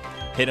ribbon,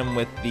 hit him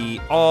with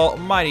the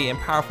almighty and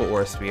powerful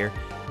Aura Sphere,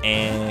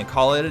 and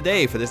call it a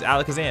day for this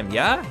Alakazam.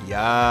 Yeah?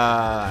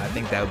 Yeah. I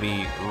think that would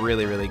be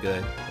really, really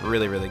good.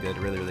 Really, really good.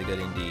 Really, really good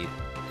indeed.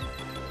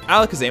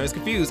 Alakazam is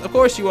confused. Of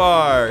course you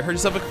are. Hurt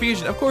yourself with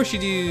confusion. Of course you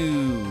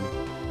do.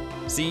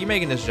 See, you're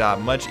making this job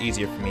much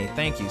easier for me.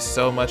 Thank you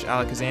so much,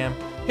 Alakazam.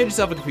 Hit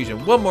yourself with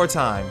confusion one more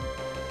time.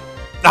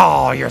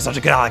 Oh, you're such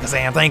a good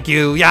Alakazam. Thank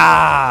you.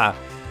 Yeah.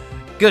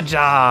 Good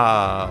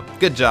job.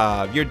 Good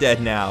job. You're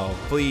dead now.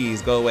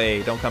 Please go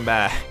away. Don't come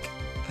back.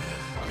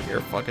 You're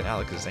a fucking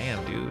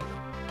Alakazam, dude.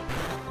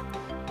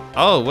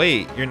 Oh,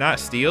 wait. You're not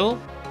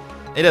steel?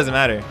 It doesn't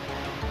matter.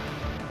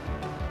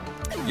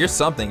 You're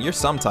something. You're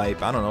some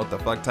type. I don't know what the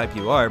fuck type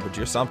you are, but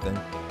you're something.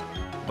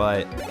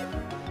 But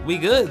we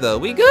good, though.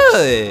 We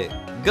good.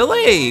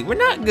 Gallade. We're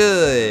not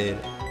good.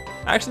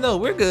 Actually, no.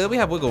 We're good. We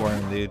have Wiggle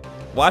Worm, dude.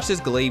 Watch this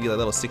Gallade be like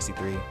level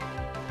 63.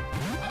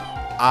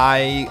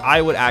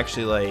 I would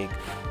actually, like,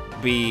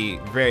 be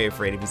very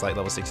afraid if he's like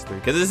level 63.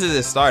 Because this is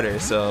his starter,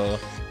 so...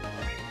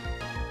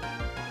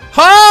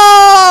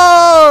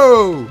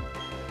 Oh!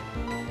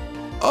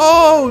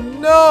 Oh,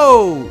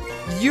 no!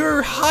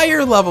 You're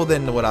higher level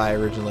than what I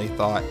originally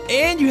thought.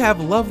 And you have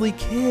Lovely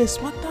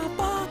Kiss. What the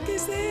fuck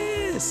is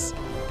this?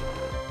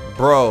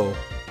 Bro.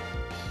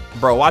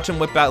 Bro, watch him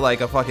whip out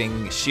like a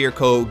fucking sheer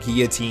code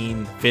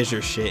guillotine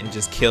fissure shit and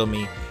just kill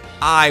me.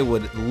 I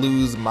would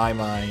lose my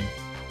mind.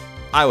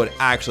 I would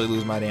actually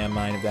lose my damn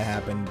mind if that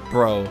happened.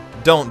 Bro,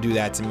 don't do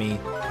that to me.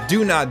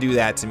 Do not do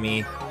that to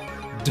me.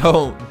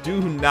 Do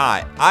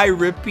not. I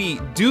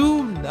repeat,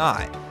 do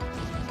not.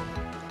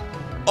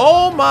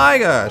 Oh my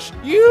gosh.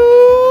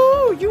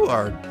 You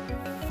are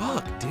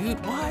fucked,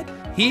 dude. What?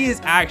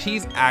 He's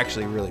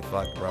actually really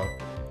fucked, bro.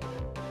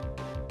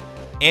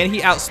 And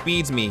he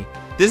outspeeds me.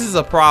 This is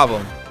a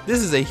problem.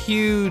 This is a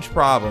huge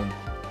problem.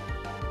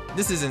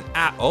 This is an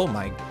oh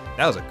my,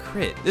 that was a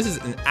crit. This is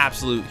an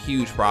absolute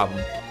huge problem.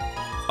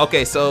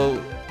 Okay,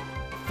 so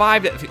all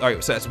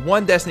right, so that's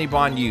one Destiny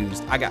Bond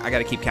used. I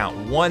gotta keep count.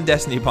 One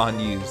Destiny Bond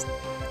used.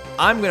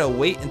 I'm gonna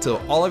wait until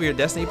all of your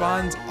destiny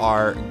bonds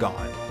are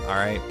gone. All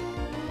right.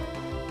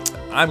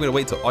 I'm gonna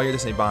wait till all your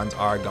destiny bonds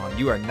are gone.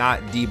 You are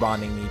not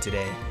debonding me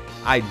today.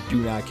 I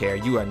do not care.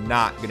 You are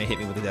not gonna hit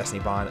me with a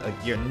destiny bond. Like,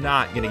 you're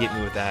not gonna get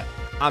me with that.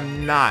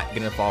 I'm not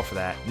gonna fall for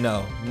that.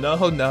 No,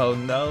 no, no,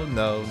 no,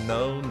 no,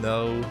 no,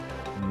 no,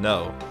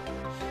 no.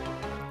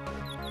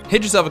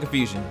 Hit yourself with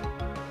confusion.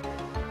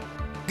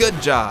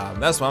 Good job.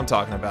 That's what I'm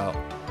talking about.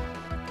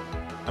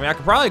 I mean, I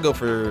could probably go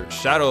for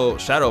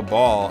shadow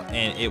ball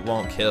and it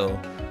won't kill,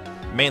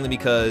 mainly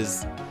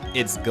because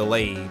it's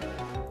Glade,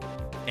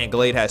 and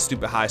Glade has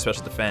stupid high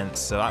special defense.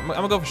 So I'm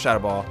gonna go for shadow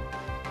ball.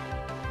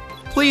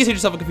 Please hit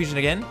yourself with confusion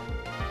again.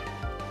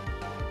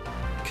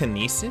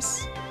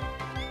 Kinesis.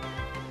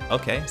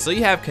 Okay, so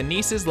you have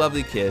Kinesis,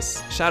 Lovely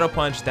Kiss, Shadow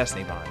Punch,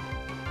 Destiny Bond.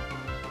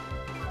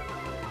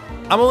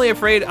 I'm only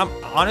afraid. I'm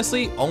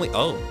honestly only.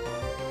 Oh.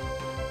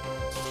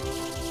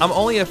 I'm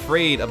only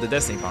afraid of the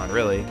Destiny Bond,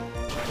 really.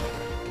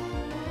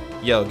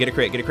 Yo, get a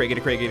crit, get a crit, get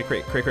a crit, get a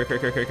crit, crit, crit,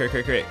 crit, crit, crit, crit,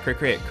 crit, crit, crit,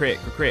 crit, crit,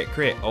 crit,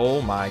 crit.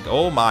 Oh my,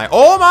 oh my,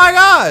 oh my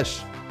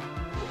gosh!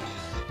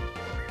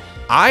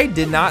 I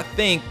did not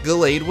think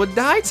Glade would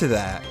die to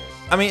that.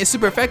 I mean, it's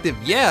super effective,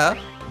 yeah,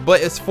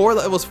 but it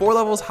was 4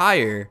 levels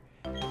higher,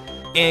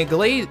 and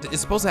Glade is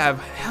supposed to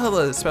have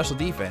hella special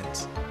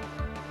defense.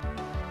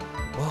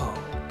 Whoa,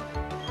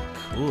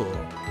 cool,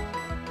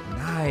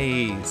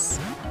 nice.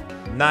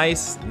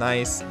 Nice,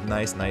 nice,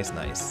 nice, nice,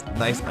 nice,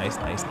 nice, nice,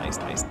 nice, nice,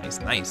 nice, nice,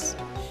 nice.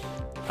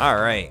 All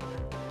right,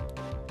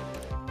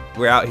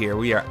 we're out here.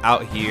 We are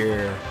out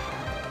here.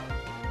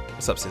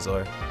 What's up,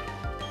 Sizzler?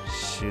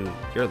 Shoot,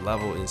 your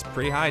level is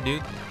pretty high,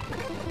 dude.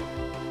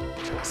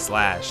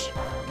 Slash.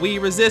 We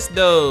resist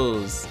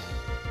those.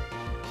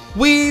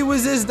 We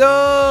resist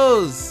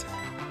those.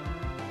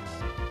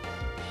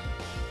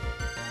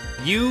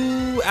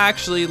 You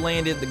actually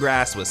landed the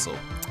grass whistle.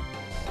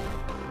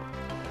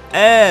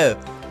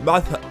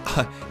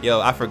 Yo,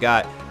 I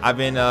forgot. I've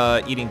been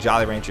eating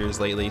Jolly Ranchers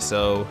lately,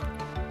 so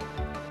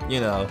you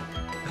know,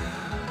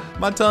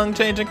 my tongue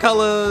changing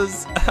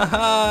colors.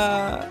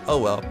 Oh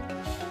well.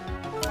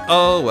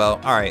 Oh well.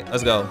 All right,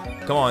 let's go.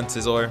 Come on,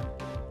 Sizzler.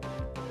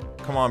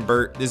 Come on,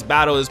 Bert. This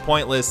battle is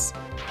pointless.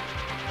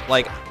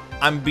 Like,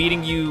 I'm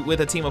beating you with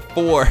a team of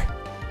 4,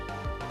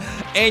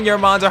 and your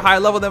mons are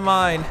higher level than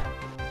mine.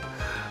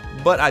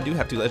 But I do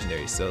have 2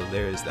 legendaries, so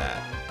there is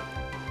that.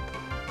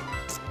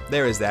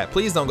 There is that.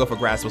 Please don't go for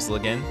Grass Whistle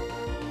again.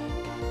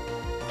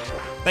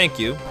 Thank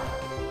you.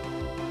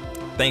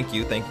 Thank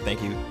you, thank you,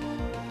 thank you.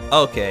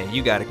 Okay,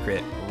 you got a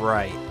crit.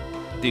 Right.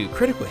 Dude,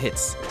 critical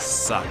hits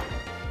suck.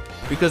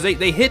 Because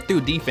they hit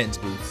through defense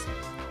boosts.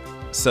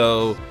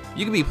 So,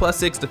 you can be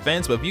 +6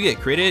 defense, but if you get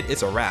critted,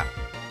 it's a wrap.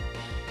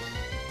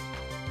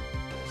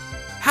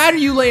 How do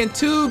you land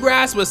 2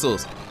 Grass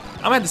Whistles?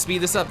 I'm gonna have to speed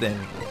this up then.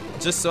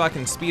 Just so I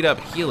can speed up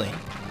healing.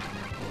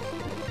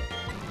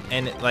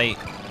 And like,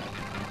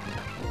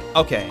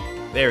 okay,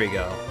 there we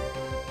go.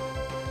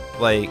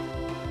 Like,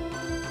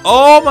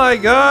 oh my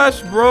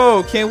gosh,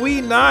 bro, can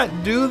we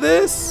not do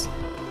this?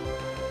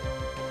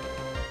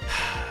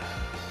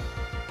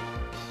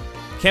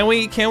 Can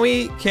we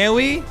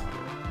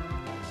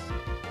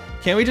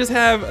just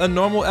have a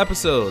normal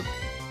episode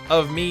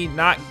of me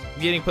not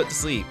getting put to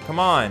sleep? Come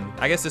on.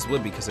 I guess this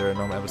would be considered a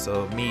normal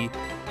episode of me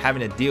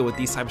having to deal with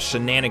these type of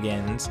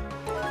shenanigans.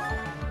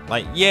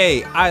 Like,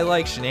 yay, I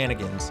like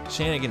shenanigans.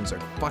 Shenanigans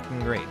are fucking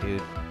great,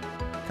 dude.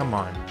 Come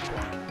on.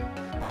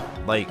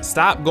 Like,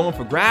 stop going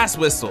for Grass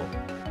Whistle.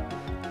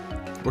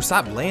 Or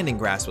stop landing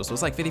Grass Whistle.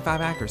 It's like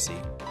 55 accuracy.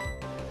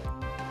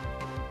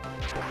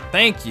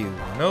 Thank you.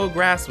 No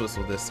Grass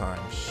Whistle this time.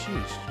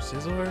 Sheesh,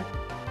 Sizzlord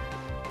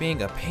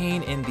being a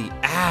pain in the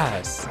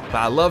ass. But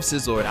I love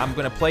Sizzlord. I'm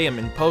gonna play him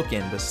in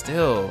Pokken, but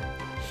still.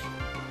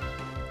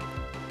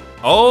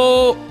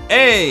 Oh,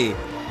 hey,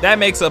 that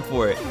makes up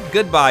for it.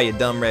 Goodbye, you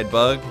dumb red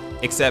bug.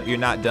 Except you're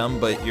not dumb,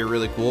 but you're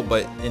really cool.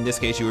 But in this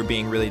case, you were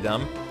being really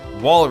dumb.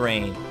 Wall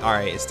Rain. All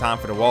right, it's time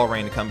for the Wall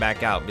Rain to come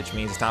back out, which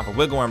means it's time for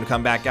Wiggle Worm to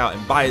come back out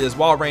and body this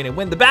Wall Rain and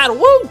win the battle.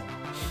 Woo!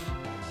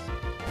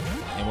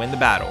 And win the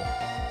battle.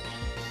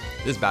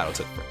 This battle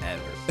took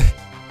forever.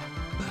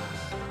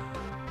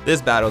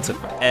 This battle took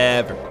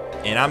forever.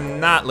 And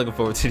I'm not looking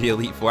forward to the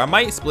Elite Four. I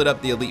might split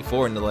up the Elite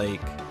Four into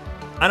like,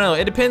 I don't know,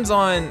 it depends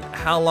on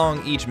how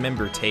long each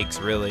member takes,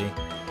 really.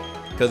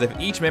 Because if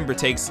each member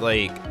takes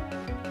like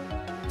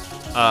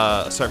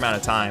a certain amount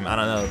of time, I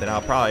don't know, then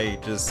I'll probably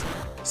just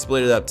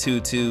split it up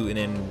 2-2 and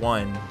then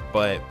 1.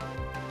 But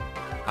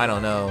I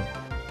don't know.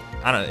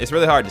 It's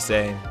really hard to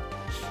say.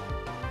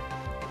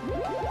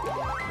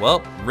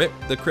 Well, rip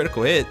the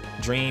critical hit,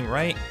 Dream,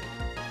 right?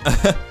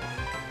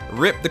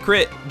 Rip the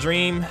crit,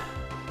 Dream.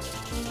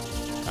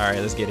 All right,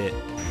 let's get it.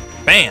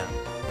 Bam!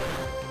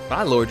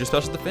 I lowered your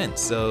special defense,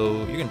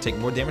 so you're gonna take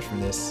more damage from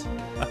this.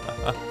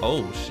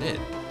 Oh shit.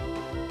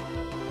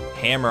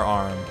 Hammer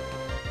arm.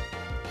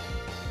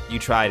 You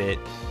tried it.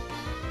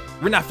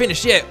 We're not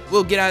finished yet.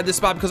 We'll get out of this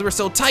spot because we're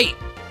so tight.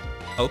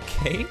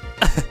 Okay.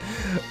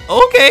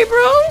 Okay,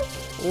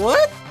 bro.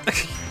 What?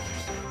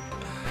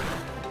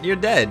 You're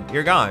dead.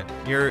 You're gone.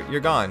 You're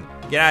gone.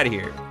 Get out of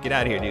here. Get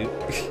out of here, dude.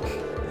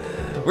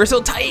 We're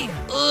so tight.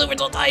 Ugh, we're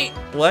so tight.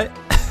 What?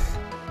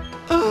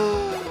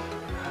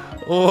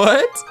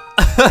 What?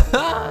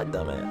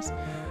 Dumbass.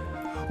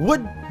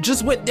 What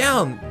just went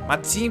down? My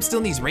team still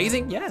needs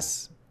raising?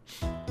 Yes.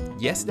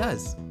 Yes, it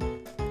does.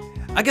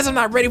 I guess I'm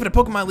not ready for the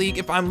Pokemon League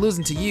if I'm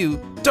losing to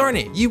you. Darn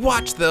it, you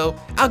watch though.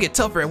 I'll get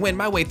tougher and win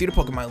my way through the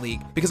Pokemon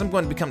League because I'm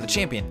going to become the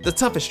champion, the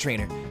toughest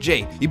trainer.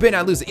 Jay, you better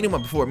not lose to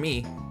anyone before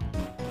me.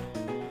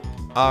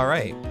 All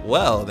right,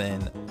 well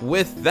then,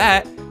 with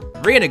that,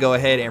 we're gonna go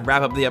ahead and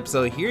wrap up the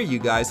episode here, you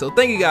guys. So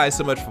thank you guys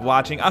so much for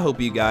watching. I hope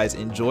you guys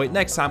enjoyed.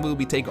 Next time we will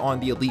be taking on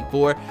the Elite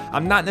Four.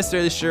 I'm not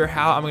necessarily sure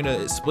how I'm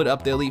gonna split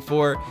up the Elite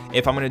Four.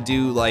 If I'm gonna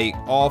do like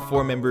all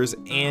 4 members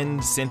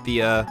and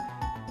Cynthia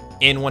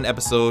in one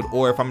episode,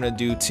 or if I'm gonna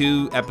do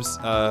 2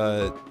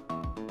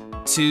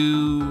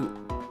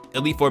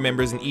 Elite Four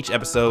members in each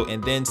episode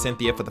and then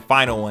Cynthia for the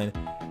final one.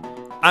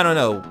 I don't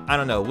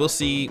know. We'll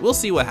see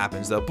what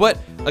happens though. But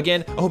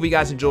again, I hope you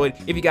guys enjoyed.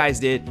 If you guys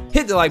did,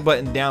 hit the like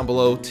button down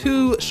below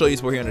to show you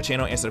support here on the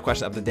channel. Answer the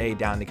question of the day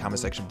down in the comment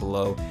section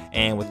below.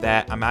 And with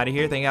that, I'm out of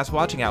here. Thank you guys for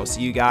watching. I will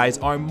see you guys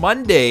on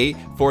Monday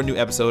for a new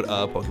episode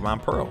of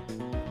Pokemon Pearl.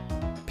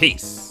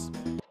 Peace.